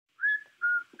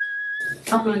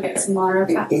I'm gonna get some water.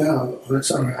 Okay? No,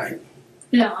 that's all right.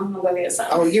 No, I'm gonna go get some.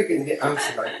 Oh, you're gonna get. I'm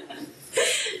sorry.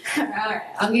 All right,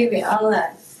 I'll give you all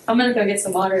that. I'm gonna go get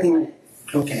some water.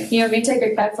 Okay. You want me to take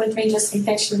a cup with me just in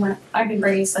case you want? I can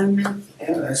bring you some. Yeah,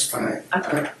 that's fine.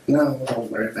 Okay. No,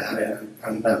 don't worry about it.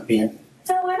 I'm not being.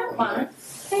 No, I don't mind.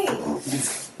 Hey,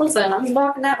 listen, I'm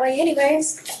walking that way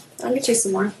anyways. I'll get you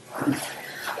some more.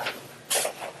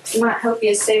 Might help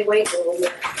you stay awake a little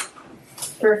bit.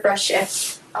 Refresh you.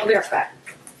 I'll be right back.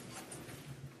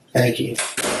 Thank you.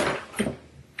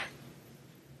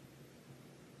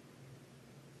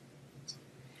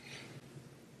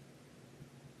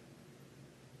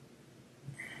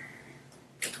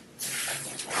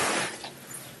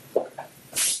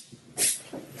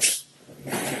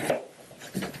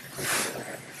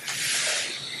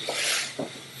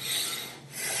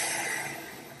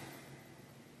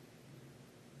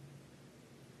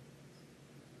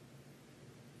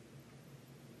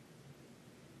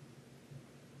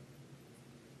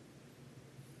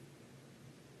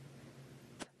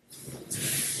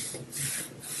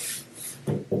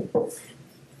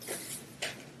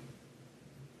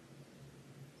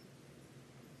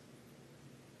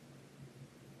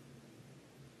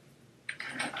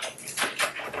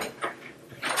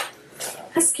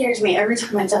 That scares me every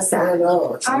time it does that. I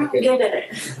know. I don't get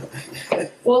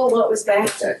it. Well, what was bad?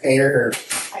 That air.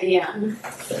 Yeah.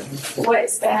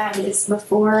 What's bad is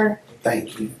before.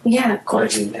 Thank you. Yeah, of I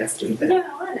course. didn't have to do that. No,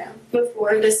 I know.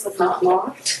 Before this was not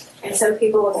locked, and so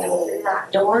people would go through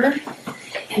that door,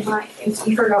 and like if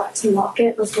you forgot to lock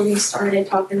it before you started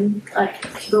talking, like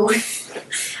people would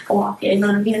walk in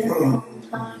on you all the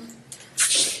time.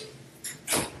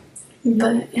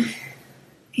 But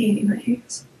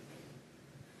anyways.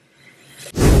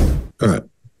 All right.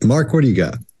 Mark, what do you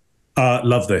got?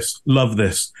 Love this. Love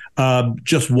this.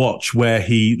 Just watch where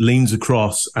he leans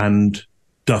across and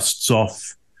dusts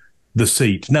off the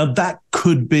seat. Now, that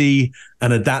could be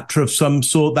an adapter of some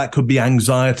sort. That could be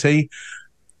anxiety.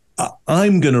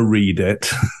 I'm going to read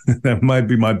it. That might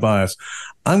be my bias.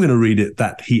 I'm going to read it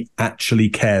that he actually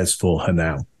cares for her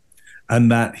now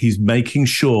and that he's making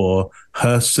sure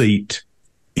her seat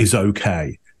is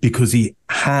okay. Because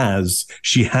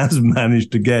she has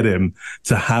managed to get him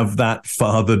to have that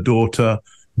father-daughter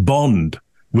bond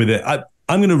with it.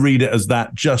 I'm going to read it as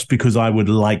that just because I would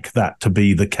like that to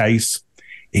be the case.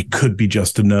 It could be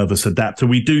just a nervous adapter.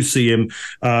 We do see him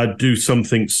do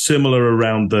something similar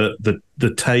around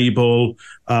the table.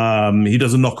 He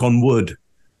does a knock on wood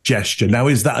gesture. Now,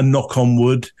 is that a knock on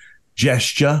wood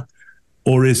gesture?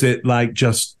 Or is it like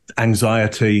just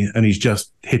anxiety and he's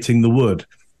just hitting the wood?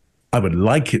 I would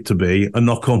like it to be a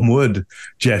knock on wood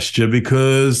gesture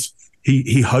because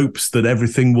he hopes that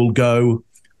everything will go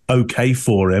okay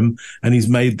for him, and he's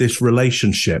made this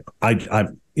relationship.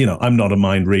 I'm not a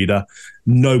mind reader.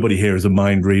 Nobody here is a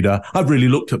mind reader. I've really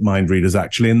looked at mind readers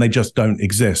actually, and they just don't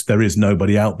exist. There is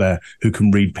nobody out there who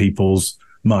can read people's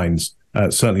minds.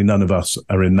 Certainly none of us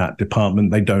are in that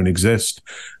department. They don't exist.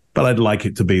 But I'd like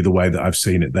it to be the way that I've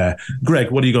seen it there.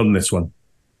 Greg, what do you got on this one?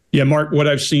 Yeah, Mark, what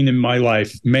I've seen in my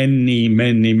life many,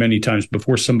 many, many times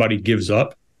before somebody gives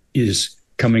up is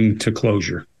coming to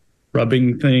closure.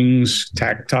 Rubbing things,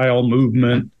 tactile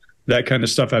movement, that kind of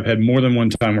stuff. I've had more than one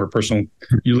time where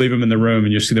you leave them in the room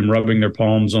and you see them rubbing their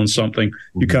palms on something.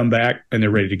 You come back and they're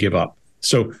ready to give up.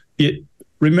 So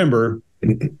remember,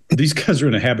 these guys are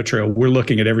in a habit trail. We're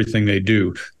looking at everything they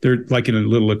do. They're like in a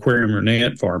little aquarium or an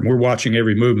ant farm. We're watching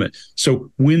every movement. So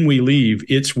when we leave,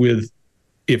 it's with,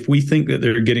 if we think that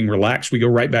they're getting relaxed, we go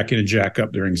right back in and jack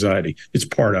up their anxiety. It's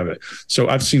part of it. So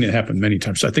I've seen it happen many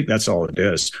times. So I think that's all it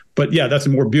is. But yeah, that's a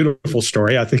more beautiful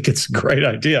story. I think it's a great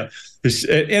idea.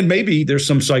 And maybe there's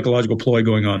some psychological ploy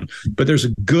going on, but there's a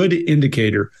good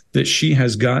indicator that she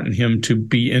has gotten him to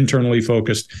be internally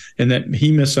focused and that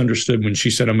he misunderstood when she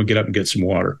said, I'm going to get up and get some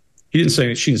water. She didn't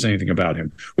say anything about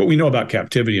him. What we know about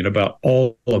captivity and about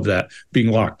all of that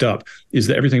being locked up is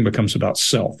that everything becomes about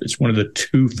self. It's one of the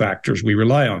two factors we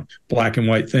rely on, black and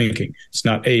white thinking. It's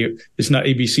not A,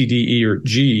 B, C, D, E, or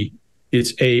G.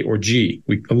 It's A or G.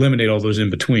 We eliminate all those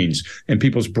in-betweens, and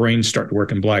people's brains start to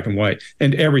work in black and white,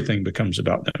 and everything becomes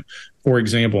about them. For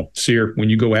example, Seer, when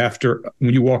you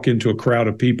walk into a crowd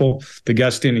of people, the guy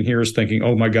standing here is thinking,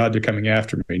 oh my God, they're coming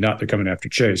after me, not they're coming after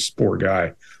Chase, poor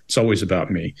guy. It's always about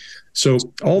me. So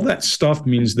all that stuff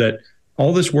means that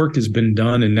all this work has been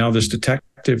done, and now this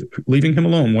detective leaving him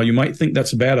alone, while you might think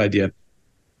that's a bad idea,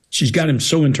 she's got him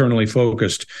so internally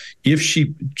focused. If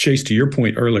she, Chase, to your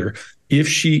point earlier, if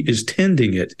she is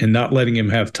tending it and not letting him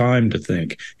have time to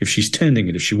think, if she's tending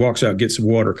it, if she walks out, gets some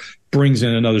water, brings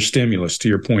in another stimulus, to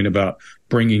your point about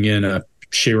bringing in a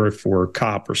sheriff or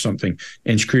cop or something,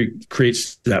 and she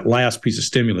creates that last piece of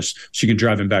stimulus so you can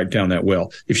drive him back down that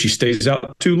well. If she stays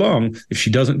out too long, if she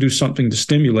doesn't do something to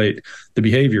stimulate the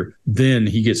behavior, then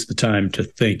he gets the time to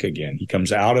think again. He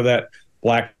comes out of that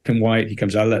black and white, he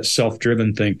comes out of that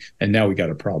self-driven thing, and now we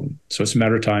got a problem. So it's a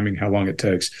matter of timing, how long it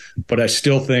takes. But I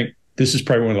still think this is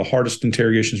probably one of the hardest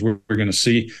interrogations we're going to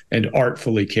see, and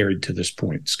artfully carried to this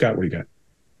point. Scott, what do you got?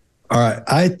 All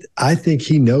right, I think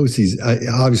he knows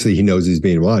obviously he knows he's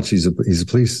being watched. He's a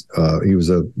police. He was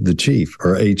the chief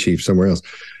or a chief somewhere else,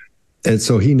 and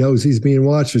so he knows he's being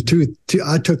watched.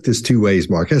 I took this two ways,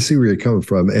 Mark. I see where you're coming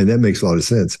from, and that makes a lot of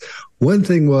sense. One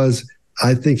thing was,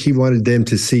 I think he wanted them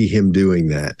to see him doing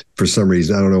that for some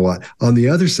reason. I don't know why. On the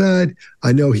other side,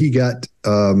 I know he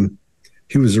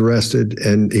was arrested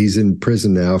and he's in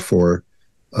prison now for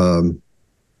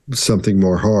something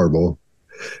more horrible.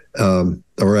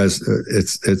 Or as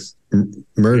it's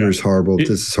murder's horrible. This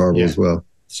is horrible as well.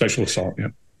 Sexual assault.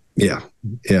 Yeah.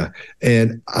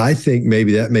 And I think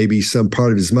maybe that may be some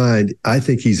part of his mind. I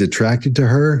think he's attracted to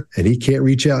her and he can't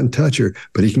reach out and touch her,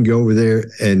 but he can go over there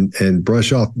and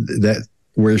brush off that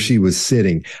where she was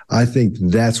sitting. I think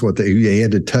that's what he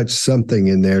had to touch something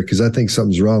in there, because I think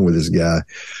something's wrong with this guy.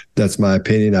 That's my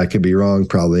opinion. I could be wrong,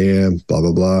 probably am, blah,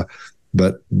 blah, blah.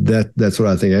 But that's what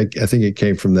I think. I think it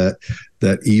came from that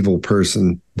evil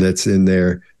person that's in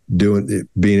there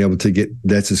being able to get,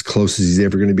 that's as close as he's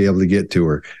ever going to be able to get to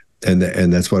her. And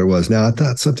that's what it was. Now, I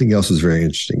thought something else was very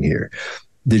interesting here.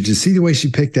 Did you see the way she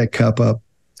picked that cup up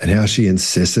and how she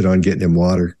insisted on getting him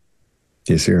water?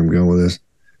 Do you see where I'm going with this?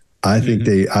 I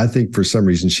think for some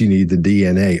reason she needed the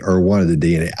DNA or wanted the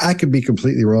DNA. I could be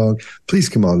completely wrong. Please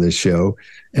come on this show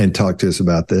and talk to us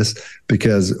about this,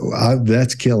 because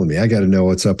that's killing me. I got to know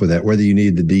what's up with that, whether you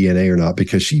need the DNA or not,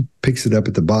 because she picks it up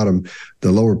at the bottom,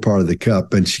 the lower part of the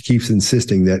cup, and she keeps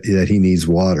insisting that he needs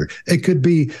water. It could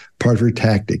be part of her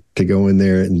tactic to go in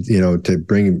there and, to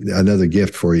bring another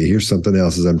gift for you. Here's something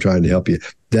else as I'm trying to help you.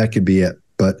 That could be it.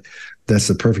 But that's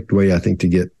the perfect way, I think, to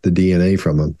get the DNA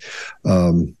from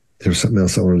him. There was something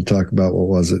else I wanted to talk about. What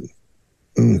was it?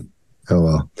 Oh,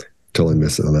 well, totally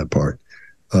missed it on that part.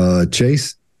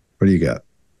 Chase, what do you got?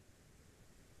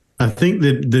 I think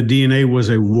that the DNA was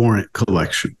a warrant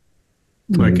collection.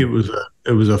 Like it was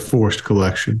a forced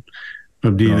collection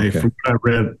of DNA. Okay. From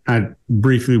what I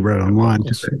briefly read online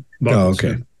today. Oh,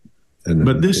 okay.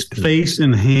 But this face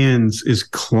and hands is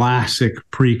classic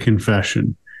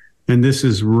pre-confession. And this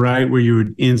is right where you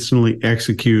would instantly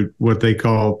execute what they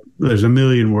call, there's a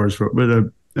million words for it,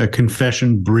 but a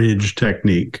confession bridge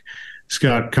technique.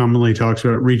 Scott commonly talks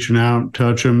about reaching out,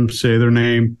 touch them, say their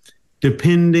name,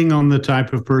 depending on the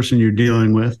type of person you're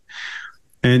dealing with.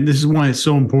 And this is why it's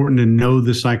so important to know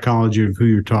the psychology of who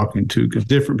you're talking to, because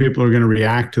different people are going to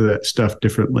react to that stuff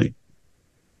differently.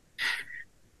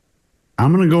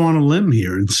 I'm going to go on a limb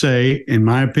here and say, in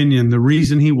my opinion, the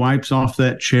reason he wipes off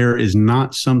that chair is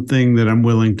not something that I'm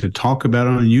willing to talk about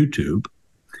on YouTube,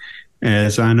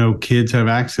 as I know kids have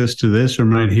access to this or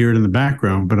might hear it in the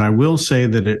background. But I will say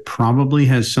that it probably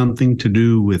has something to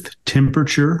do with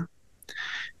temperature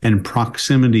and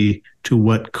proximity to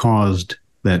what caused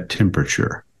that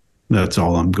temperature. That's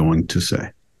all I'm going to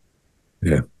say.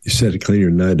 Yeah, you said it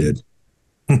cleaner than I did.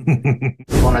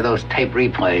 One of those tape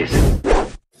replays.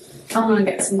 I'm gonna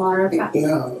get some water. Okay?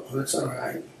 No, that's all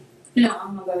right. No,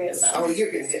 I'm gonna go get some. Oh,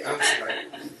 you're going to I'm sorry.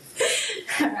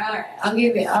 Alright, I'm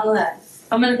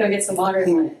gonna go get some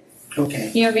water.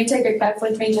 Okay. You want me to take your cup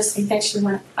with me just in case you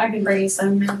want? I can bring you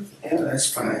some now. Yeah,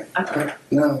 that's fine. Okay.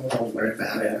 No, don't worry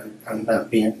about it. I'm not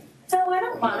being. No, I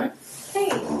don't mind. Hey,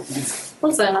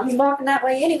 listen, I'm walking that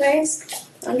way anyways.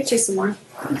 I'll get you some more.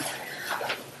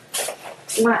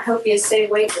 Might help you stay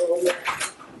awake a little bit.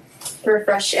 To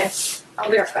refresh you. I'll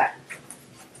be right back.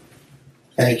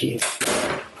 Thank you.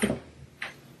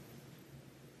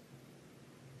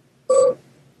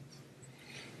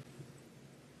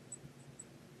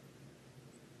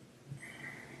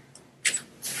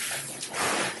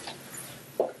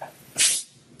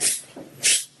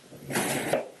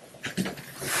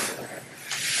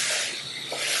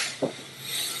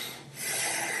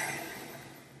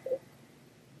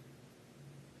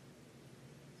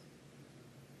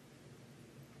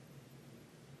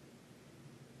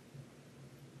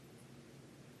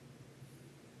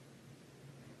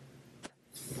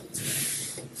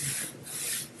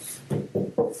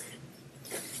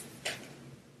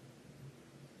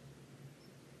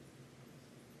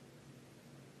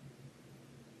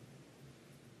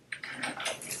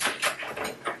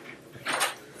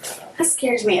 That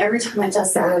scares me every time it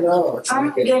does I that. know. It's I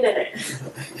like don't get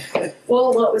it.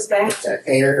 Well, what was bad? that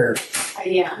air.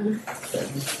 Yeah.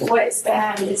 what's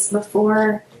bad is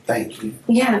before, Thank you.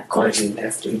 yeah, of I course. didn't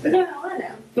have to do that. No, I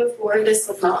know. Before this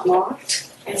was not locked,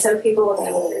 and so people would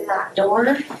go through that door,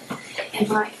 and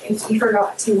like if you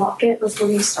forgot to lock it before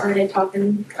you started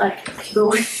talking, like people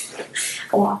would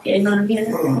walk in on you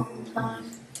all the time.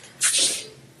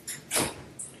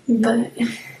 But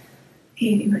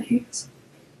anyways.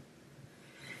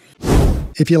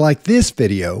 If you like this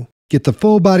video, get the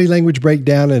full body language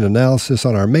breakdown and analysis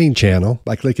on our main channel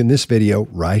by clicking this video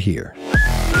right here.